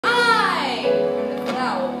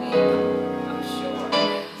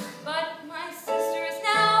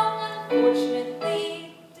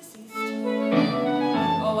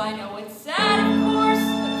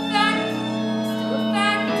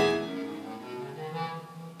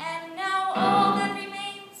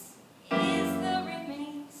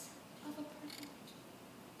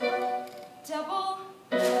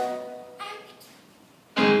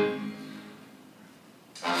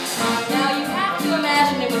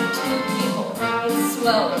two people. It's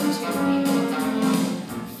swell with two people.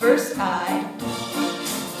 First I,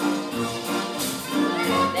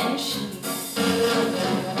 then she,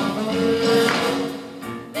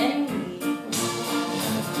 then we.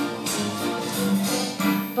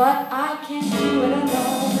 But I can't do it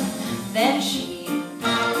alone. Then she,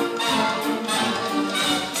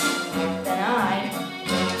 then I,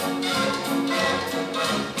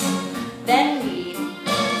 then we.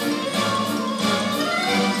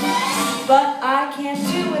 But I can't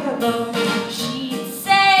do it alone. She'd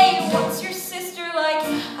say, what's your sister like?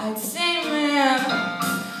 I'd say, ma'am.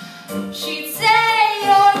 She'd say,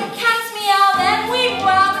 oh, the cat's meow. Then we'd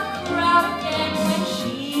wow the crowd again. When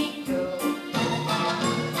she'd go,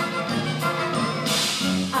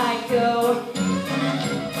 I'd go.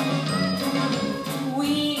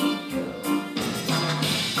 We'd go.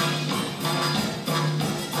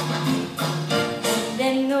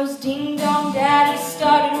 Then those ding-dong daddies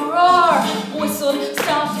started to roar, whistled,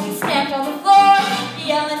 stomped, and stamped on the floor,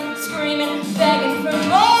 yelling, screaming, begging for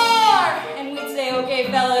more. And we'd say, okay,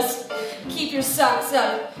 fellas, keep your socks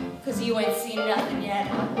up, 'cause you ain't seen nothing yet.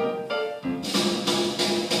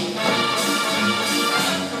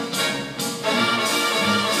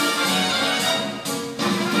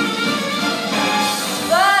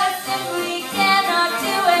 But I simply cannot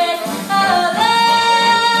do it alone.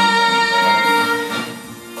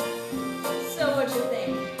 So what'd you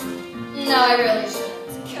think? No, I really shouldn't.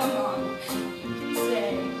 Come on, you can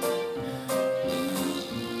stay.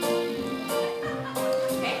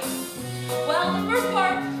 Okay. Well, the first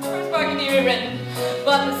part can be rewritten,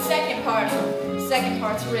 but the second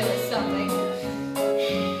part's really something.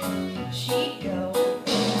 She'd go.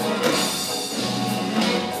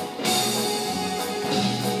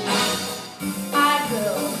 I'd go.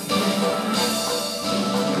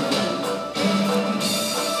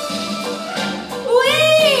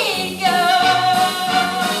 We'd go.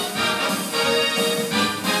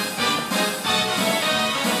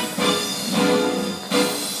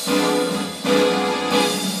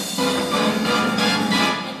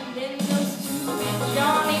 And then those stupid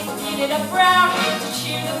Johnnies did it up round to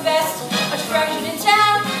cheer the best attraction in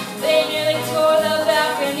town. They nearly tore the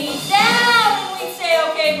balcony down. And we'd say,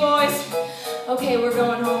 okay, boys, okay, we're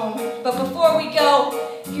going home. But before we go,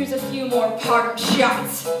 here's a few more parting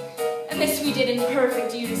shots. And this we did in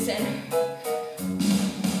perfect unison.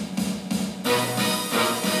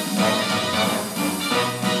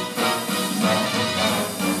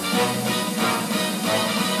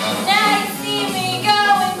 Now you see me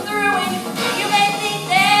going through it. You may think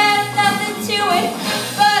there's nothing to it,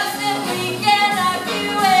 but I simply cannot do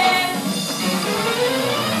it.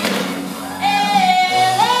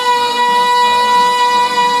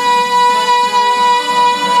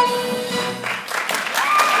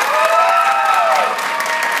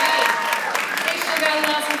 They sure got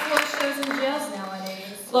lots of floor shows in jails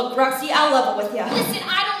nowadays. Look, Roxy, I'll level with you. Listen,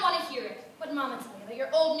 I don't want to hear it. What Mama tell you? That your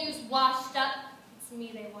old news washed up? It's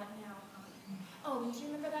me they want now. Oh, and do you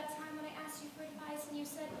remember that time when I asked you for advice and you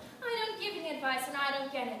said, I don't give any advice and I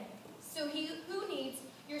don't get any. So who needs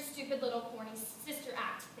your stupid little corny sister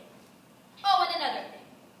act thing? Oh, and another thing.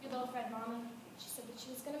 Your little friend Mama, she said that she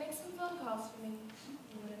was going to make some phone calls for me.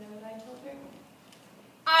 You want to know what I told her?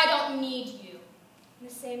 I don't need you. And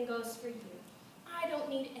the same goes for you. I don't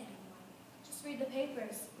need anyone. Just read the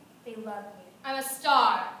papers. They love me. I'm a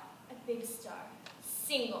star. A big star.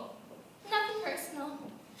 Single. Nothing personal.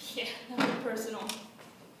 Yeah, nothing personal.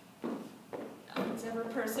 Nothing's ever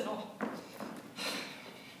personal.